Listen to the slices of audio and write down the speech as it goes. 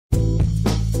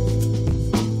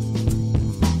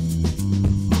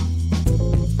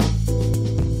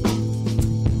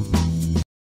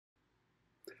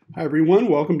Hi everyone,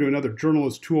 welcome to another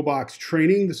Journalist Toolbox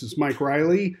training. This is Mike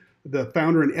Reilley, the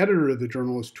founder and editor of the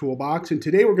Journalist Toolbox, and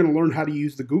today we're going to learn how to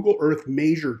use the Google Earth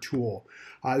Measure tool.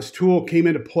 This tool came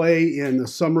into play in the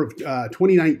summer of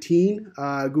 2019.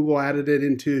 Google added it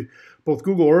into both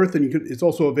Google Earth and it's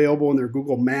also available in their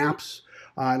Google Maps.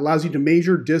 It allows you to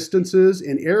measure distances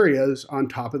and areas on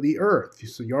top of the Earth.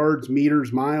 So yards,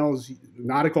 meters, miles,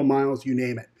 nautical miles, you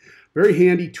name it. Very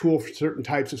handy tool for certain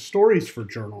types of stories for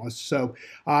journalists. So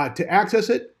to access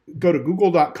it, go to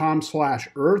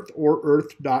google.com/earth or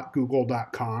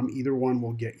earth.google.com. Either one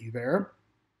will get you there.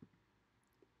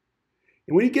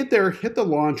 And when you get there, hit the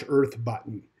Launch Earth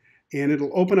button, and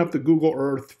it'll open up the Google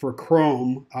Earth for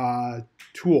Chrome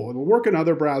tool. It'll work in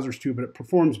other browsers too, but it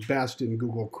performs best in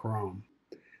Google Chrome.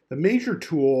 The Measure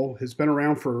tool has been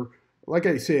around for, like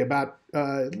I say, about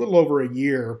a little over a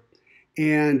year.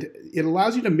 And it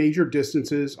allows you to measure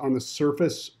distances on the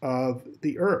surface of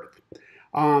the Earth.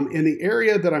 And the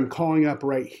area that I'm calling up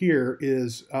right here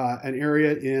is an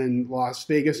area in Las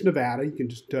Vegas, Nevada. You can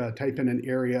just type in an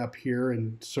area up here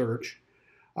and search.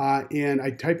 And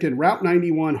I typed in Route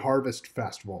 91 Harvest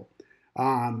Festival.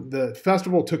 The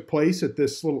festival took place at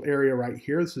this little area right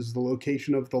here. This is the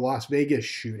location of the Las Vegas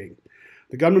shooting.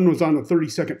 The gunman was on the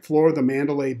 32nd floor of the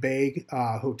Mandalay Bay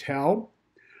Hotel.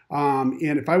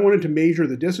 And if I wanted to measure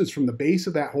the distance from the base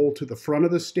of that hole to the front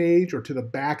of the stage or to the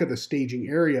back of the staging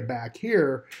area back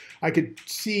here, I could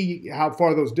see how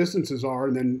far those distances are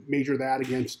and then measure that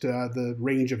against the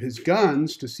range of his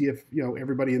guns to see if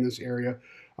everybody in this area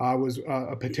was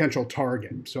a potential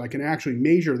target. So I can actually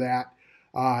measure that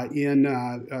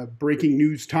in breaking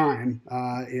news time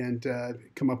and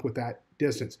come up with that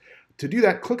distance. To do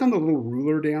that, click on the little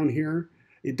ruler down here.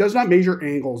 It does not measure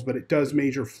angles, but it does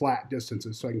measure flat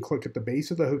distances. So I can click at the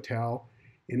base of the hotel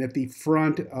and at the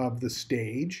front of the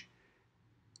stage.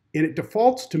 And it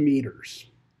defaults to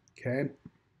meters, okay?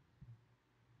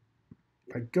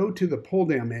 If I go to the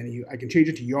pull-down menu, I can change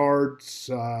it to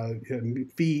yards,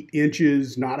 feet,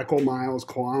 inches, nautical miles,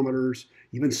 kilometers,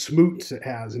 even smoots it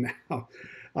has now.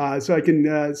 So I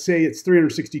can say it's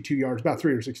 362 yards, about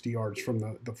 360 yards from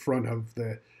the front of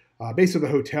the base of the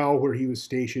hotel where he was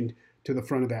stationed to the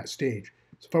front of that stage.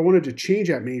 So if I wanted to change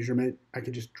that measurement, I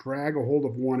can just drag a hold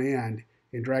of one end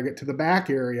and drag it to the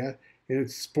back area, and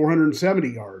it's 470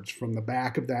 yards from the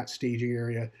back of that staging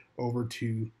area over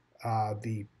to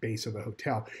the base of the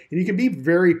hotel. And you can be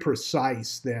very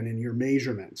precise then in your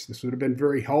measurements. This would have been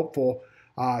very helpful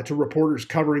to reporters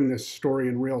covering this story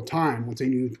in real time. Once they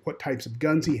knew what types of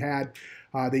guns he had,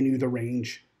 they knew the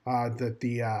range that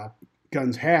the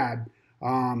guns had.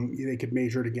 They could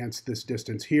measure it against this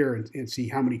distance here and see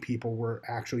how many people were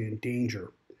actually in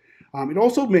danger. It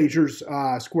also measures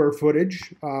square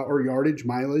footage or yardage,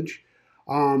 mileage.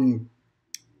 And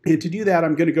to do that,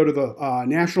 I'm going to go to the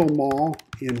National Mall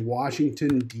in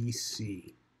Washington,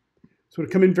 D.C. So it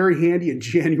would come in very handy in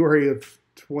January of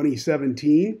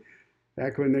 2017,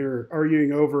 back when they were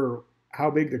arguing over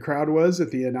how big the crowd was at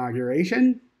the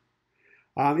inauguration.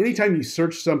 Anytime you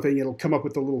search something, it'll come up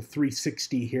with a little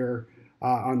 360 here.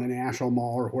 On the National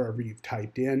Mall or wherever you've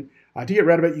typed in. To get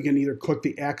rid of it, you can either click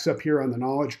the X up here on the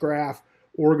knowledge graph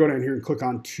or go down here and click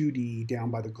on 2D down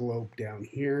by the globe down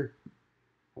here.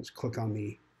 I'll just click on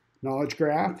the knowledge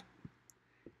graph.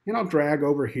 And I'll drag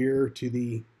over here to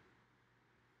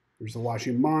there's the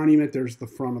Washington Monument, there's the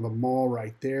front of the mall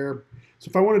right there. So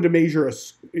if I wanted to measure a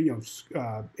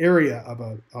area of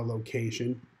a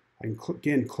location, I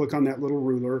can click on that little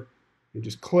ruler and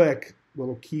just click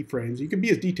little keyframes. You can be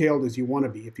as detailed as you want to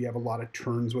be. If you have a lot of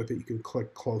turns with it, you can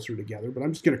click closer together, but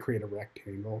I'm just going to create a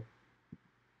rectangle.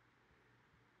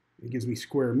 It gives me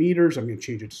square meters. I'm going to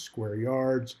change it to square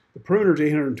yards. The perimeter is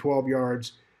 812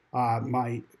 yards.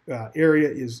 My area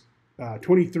is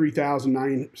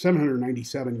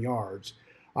 23,797 yards.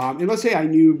 And let's say I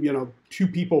knew, two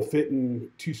people fit in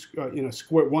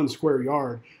one square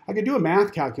yard. I could do a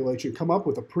math calculation, come up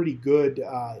with a pretty good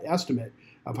estimate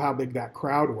of how big that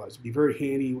crowd was. It'd be very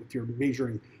handy if you're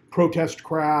measuring protest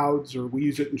crowds, or we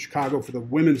use it in Chicago for the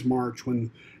Women's March when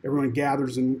everyone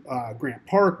gathers in Grant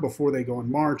Park before they go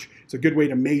and march. It's a good way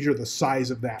to measure the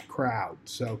size of that crowd.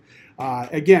 So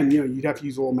again, you'd have to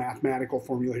use a little mathematical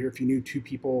formula here. If you knew two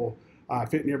people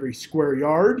fit in every square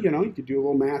yard, you could do a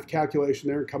little math calculation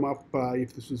there and come up,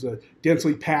 if this was a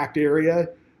densely packed area,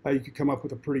 you could come up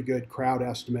with a pretty good crowd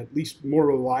estimate, at least more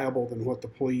reliable than what the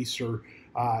police or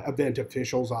event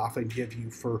officials often give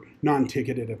you for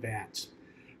non-ticketed events.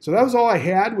 So that was all I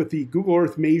had with the Google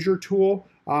Earth Measure tool.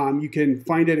 You can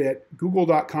find it at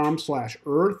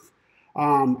google.com/earth.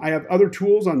 I have other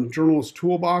tools on the Journalist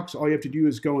Toolbox. All you have to do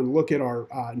is go and look at our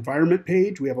environment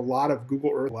page. We have a lot of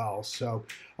Google Earth as well. So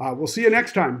we'll see you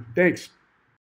next time. Thanks.